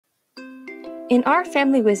In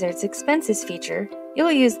OurFamilyWizard's Expenses feature, you'll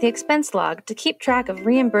use the expense log to keep track of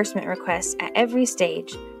reimbursement requests at every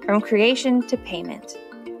stage, from creation to payment.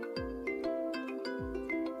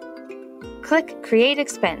 Click Create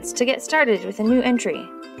Expense to get started with a new entry.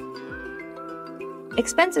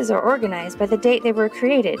 Expenses are organized by the date they were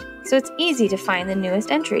created, so it's easy to find the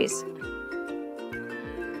newest entries.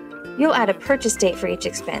 You'll add a purchase date for each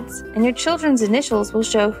expense, and your children's initials will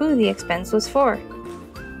show who the expense was for.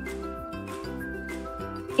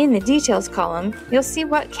 In the Details column, you'll see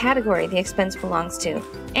what category the expense belongs to,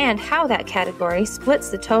 and how that category splits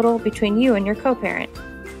the total between you and your co-parent.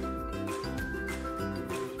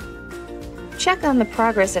 Check on the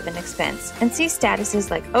progress of an expense and see statuses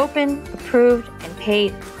like Open, Approved, and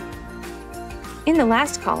Paid. In the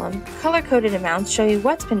last column, color-coded amounts show you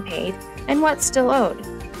what's been paid and what's still owed.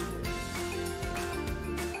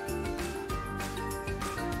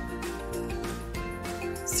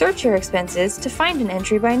 Search your expenses to find an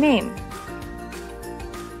entry by name.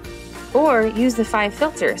 Or use the 5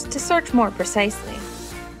 filters to search more precisely.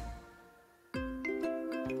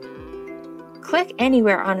 Click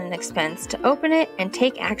anywhere on an expense to open it and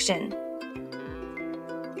take action.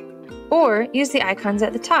 Or use the icons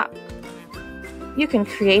at the top. You can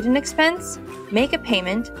create an expense, make a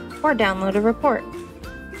payment, or download a report.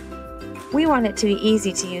 We want it to be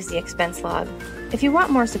easy to use the expense log. If you want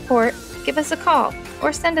more support, give us a call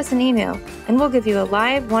or send us an email, and we'll give you a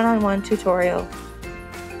live one-on-one tutorial.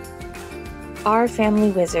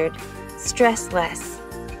 OurFamilyWizard. Stress less.